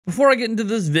Before I get into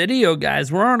this video,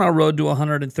 guys, we're on our road to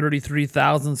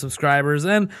 133,000 subscribers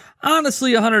and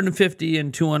honestly 150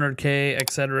 and 200K,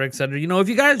 etc., etc. You know, if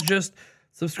you guys just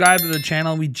subscribe to the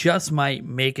channel, we just might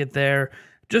make it there.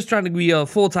 Just trying to be a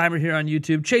full-timer here on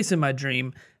YouTube, chasing my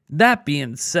dream. That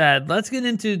being said, let's get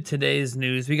into today's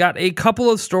news. We got a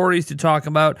couple of stories to talk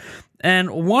about,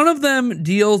 and one of them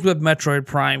deals with Metroid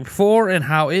Prime 4 and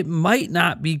how it might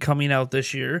not be coming out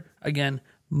this year. Again,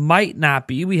 might not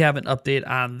be. We have an update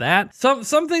on that. Some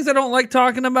things I don't like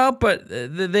talking about, but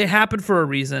they happen for a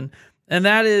reason, and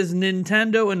that is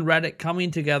Nintendo and Reddit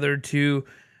coming together to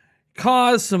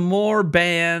cause some more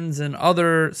bans and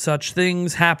other such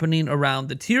things happening around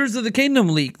the Tears of the Kingdom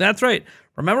leak. That's right.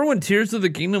 Remember when Tears of the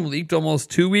Kingdom leaked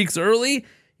almost 2 weeks early?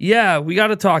 Yeah, we got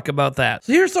to talk about that.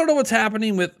 So here's sort of what's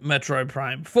happening with Metroid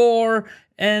Prime 4,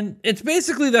 and it's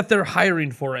basically that they're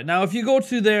hiring for it. Now, if you go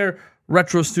to their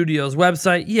Retro Studios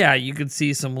website, yeah, you could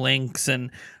see some links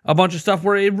and a bunch of stuff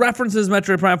where it references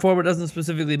Metroid Prime 4, but doesn't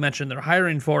specifically mention they're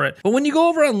hiring for it. But when you go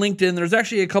over on LinkedIn, there's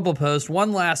actually a couple posts,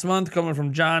 one last month coming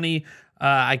from Johnny.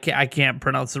 I can't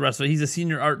pronounce the rest of it. He's a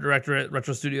senior art director at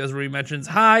Retro Studios, where he mentions,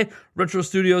 "Hi, Retro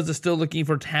Studios is still looking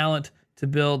for talent to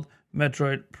build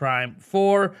Metroid Prime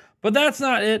 4. But that's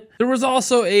not it. There was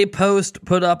also a post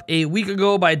put up a week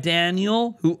ago by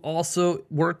Daniel, who also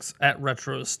works at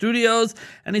Retro Studios,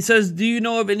 and he says, "Do you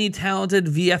know of any talented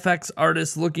VFX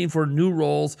artists looking for new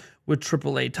roles with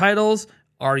AAA titles?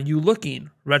 Are you looking?"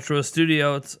 Retro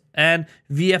Studios and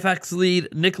VFX lead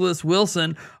Nicholas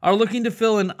Wilson are looking to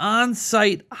fill an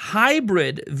on-site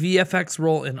hybrid VFX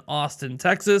role in Austin,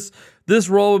 Texas. This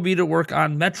role would be to work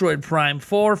on Metroid Prime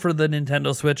 4 for the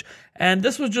Nintendo Switch, and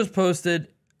this was just posted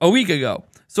a week ago.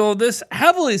 So this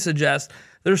heavily suggests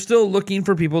they're still looking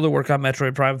for people to work on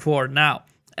Metroid Prime 4. Now,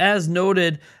 as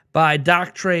noted by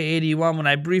DocTrey81 when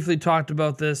I briefly talked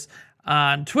about this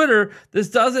on Twitter, this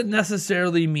doesn't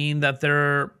necessarily mean that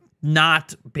they're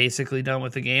not basically done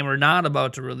with the game or not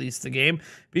about to release the game,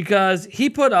 because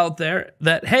he put out there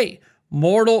that, hey,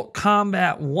 Mortal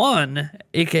Kombat 1,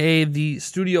 aka the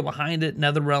studio behind it,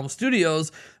 NetherRealm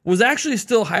Studios, was actually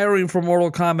still hiring for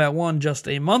Mortal Kombat 1 just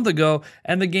a month ago,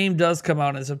 and the game does come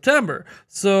out in September.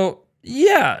 So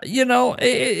yeah, you know,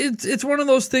 it's one of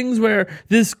those things where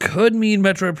this could mean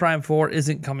Metroid Prime 4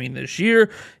 isn't coming this year.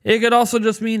 It could also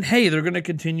just mean, hey, they're going to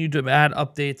continue to add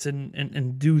updates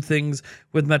and do things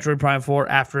with Metroid Prime 4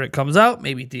 after it comes out,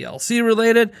 maybe DLC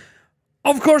related.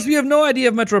 Of course, we have no idea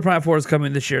if Metroid Prime 4 is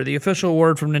coming this year. The official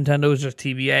word from Nintendo is just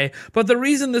TBA. But the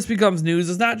reason this becomes news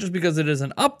is not just because it is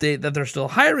an update that they're still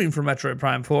hiring for Metroid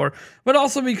Prime 4, but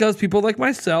also because people like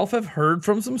myself have heard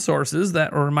from some sources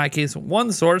that, or in my case,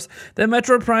 one source, that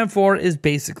Metroid Prime 4 is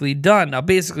basically done. Now,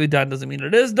 basically done doesn't mean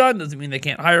it is done, doesn't mean they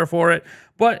can't hire for it,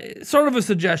 but it's sort of a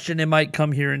suggestion it might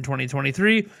come here in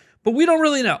 2023, but we don't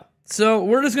really know. So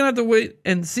we're just going to have to wait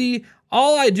and see.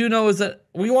 All I do know is that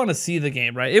we want to see the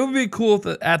game, right? It would be cool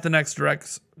if at the next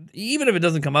Directs, even if it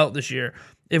doesn't come out this year,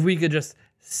 if we could just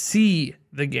see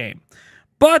the game.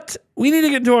 But we need to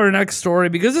get to our next story,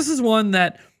 because this is one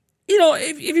that, you know,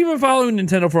 if you've been following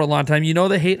Nintendo for a long time, you know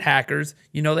they hate hackers,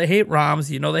 you know they hate ROMs,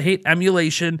 you know they hate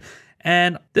emulation,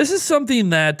 and this is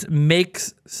something that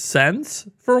makes sense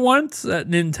for once that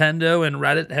Nintendo and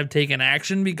Reddit have taken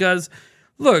action, because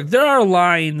look, there are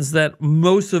lines that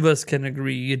most of us can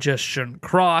agree you just shouldn't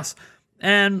cross,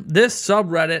 and this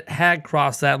subreddit had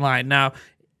crossed that line. Now,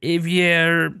 if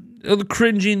you're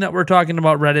cringing that we're talking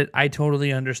about Reddit, I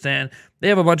totally understand. They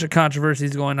have a bunch of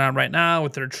controversies going on right now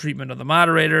with their treatment of the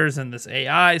moderators and this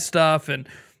AI stuff, and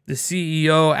the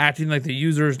CEO acting like the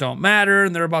users don't matter,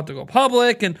 and they're about to go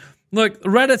public, and look,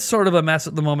 Reddit's sort of a mess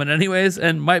at the moment anyways,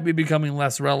 and might be becoming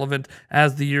less relevant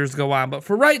as the years go on. But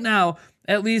for right now,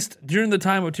 at least during the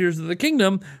time of Tears of the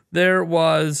Kingdom, there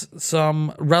was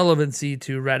some relevancy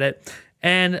to Reddit.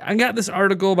 And I got this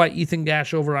article by Ethan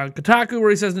Gash over on Kotaku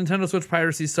where he says Nintendo Switch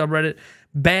Piracy subreddit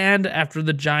banned after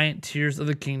the giant Tears of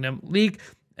the Kingdom leak.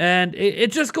 And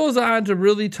it just goes on to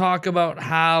really talk about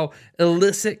how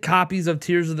illicit copies of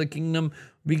Tears of the Kingdom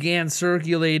began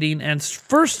circulating and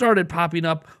first started popping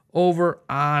up over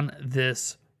on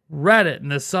this Reddit, and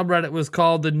the subreddit was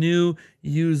called the New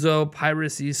Yuzo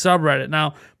Piracy subreddit.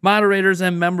 Now, moderators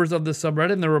and members of the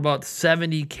subreddit, and there were about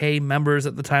 70K members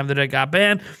at the time that it got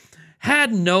banned,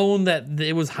 had known that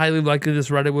it was highly likely this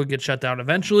Reddit would get shut down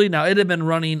eventually. Now, it had been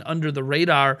running under the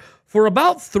radar for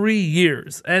about 3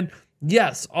 years, and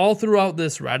yes, all throughout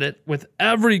this Reddit, with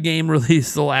every game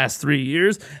released the last 3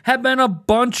 years, have been a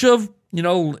bunch of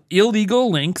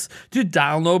illegal links to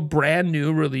download brand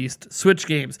new released Switch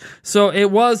games. So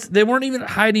they weren't even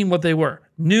hiding what they were.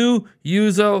 New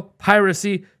Yuzo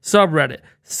Piracy subreddit,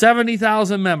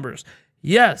 70,000 members.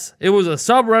 Yes, it was a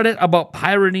subreddit about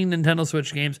pirating Nintendo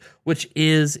Switch games, which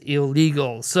is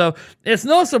illegal. So it's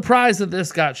no surprise that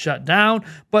this got shut down,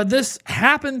 but this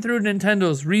happened through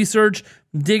Nintendo's research,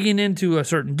 digging into a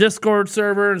certain Discord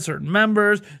server and certain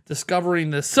members,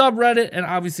 discovering this subreddit, and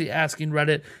obviously asking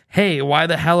Reddit, hey, why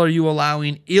the hell are you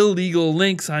allowing illegal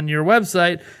links on your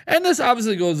website? And this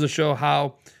obviously goes to show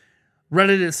how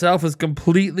Reddit itself is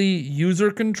completely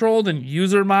user-controlled and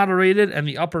user-moderated, and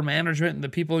the upper management and the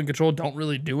people in control don't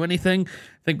really do anything.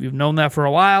 I think we've known that for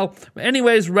a while. But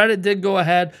anyways, Reddit did go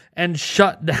ahead and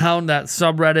shut down that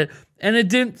subreddit, and it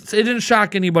didn't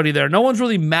shock anybody there. No one's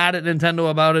really mad at Nintendo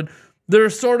about it. They're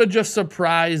sort of just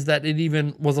surprised that it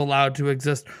even was allowed to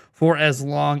exist for as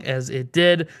long as it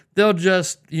did. They'll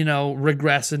just,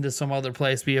 regress into some other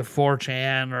place, be it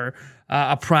 4chan or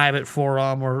a private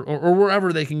forum or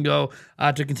wherever they can go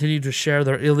to continue to share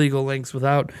their illegal links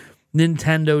without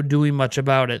Nintendo doing much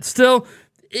about it. Still,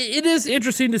 it is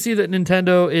interesting to see that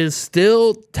Nintendo is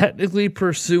still technically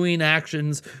pursuing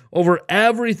actions over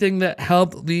everything that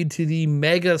helped lead to the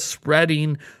mega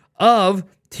spreading of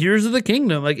Tears of the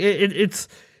Kingdom. Like it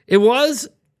was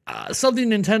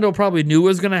something Nintendo probably knew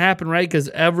was going to happen, right? Because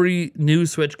every new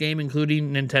Switch game,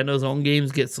 including Nintendo's own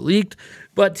games, gets leaked.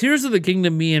 But Tears of the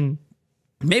Kingdom being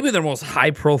maybe their most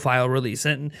high-profile release.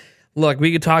 And look,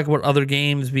 we could talk about other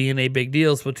games being a big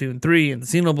deal, Splatoon 3 and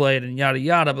Xenoblade and yada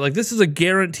yada, but like this is a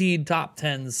guaranteed top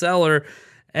 10 seller,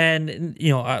 and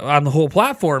on the whole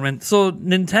platform. And so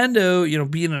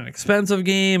Nintendo, being an expensive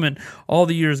game and all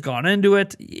the years gone into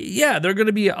it, yeah, they're going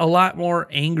to be a lot more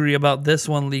angry about this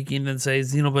one leaking than say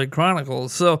Xenoblade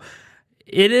Chronicles. So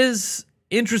it is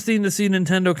interesting to see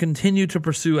Nintendo continue to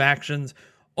pursue actions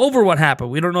over what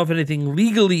happened. We don't know if anything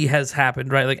legally has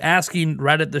happened, right? Like asking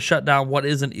Reddit to shut down what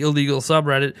is an illegal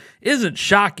subreddit isn't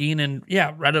shocking, and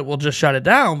yeah, Reddit will just shut it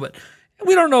down, but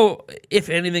we don't know if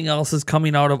anything else is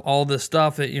coming out of all this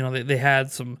stuff. They had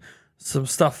some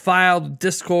stuff filed with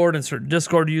Discord and certain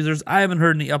Discord users. I haven't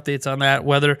heard any updates on that,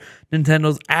 whether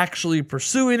Nintendo's actually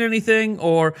pursuing anything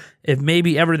or if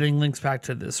maybe everything links back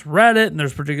to this Reddit and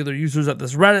there's particular users at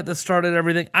this Reddit that started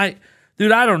everything. I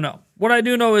don't know. What I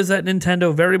do know is that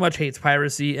Nintendo very much hates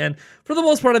piracy, and for the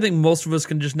most part, I think most of us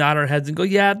can just nod our heads and go,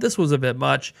 yeah, this was a bit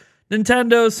much.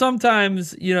 Nintendo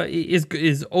sometimes, is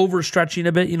overstretching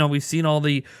a bit. We've seen all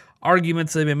the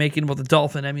arguments they've been making about the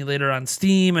Dolphin emulator on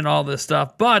Steam and all this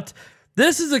stuff, but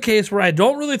this is a case where I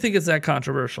don't really think it's that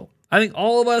controversial. I think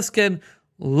all of us can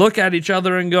look at each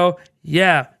other and go,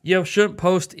 yeah, you shouldn't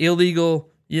post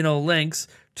illegal, links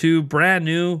to brand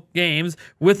new games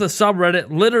with a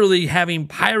subreddit literally having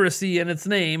piracy in its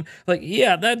name. Like,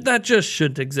 yeah, that just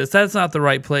shouldn't exist. That's not the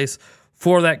right place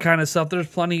for that kind of stuff. There's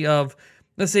plenty of,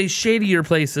 let's say, shadier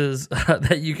places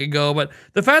that you can go. But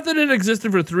the fact that it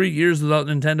existed for 3 years without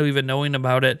Nintendo even knowing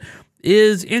about it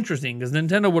is interesting, because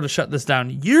Nintendo would have shut this down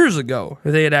years ago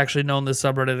if they had actually known this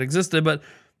subreddit existed. But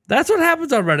that's what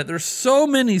happens on Reddit. There's so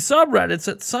many subreddits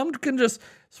that some can just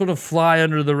sort of fly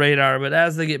under the radar, but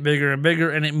as they get bigger and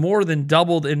bigger, and it more than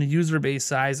doubled in user base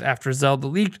size after Zelda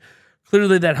leaked,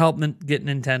 clearly that helped get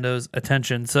Nintendo's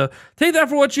attention. So take that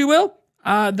for what you will.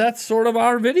 That's sort of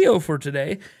our video for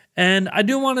today. And I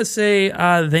do want to say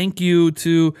thank you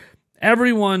to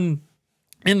everyone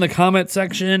in the comment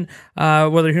section,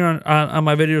 whether here on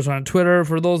my videos or on Twitter.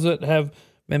 For those that have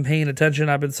been paying attention,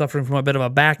 I've been suffering from a bit of a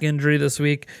back injury this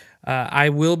week. I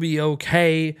will be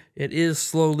okay. It is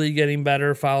slowly getting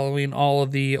better following all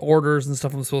of the orders and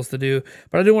stuff I'm supposed to do.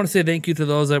 But I do want to say thank you to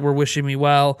those that were wishing me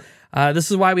well.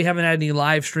 This is why we haven't had any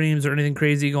live streams or anything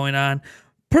crazy going on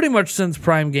pretty much since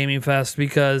Prime Gaming Fest,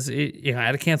 because I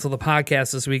had to cancel the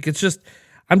podcast this week.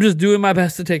 I'm just doing my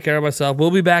best to take care of myself.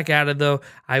 We'll be back at it, though.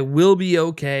 I will be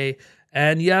okay.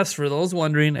 And yes, for those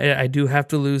wondering, I do have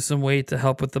to lose some weight to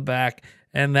help with the back,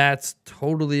 and that's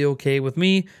totally okay with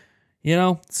me.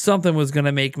 Something was going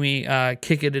to make me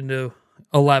kick it into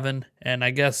 11, and I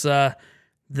guess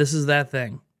this is that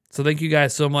thing. So thank you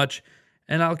guys so much,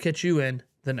 and I'll catch you in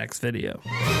the next video.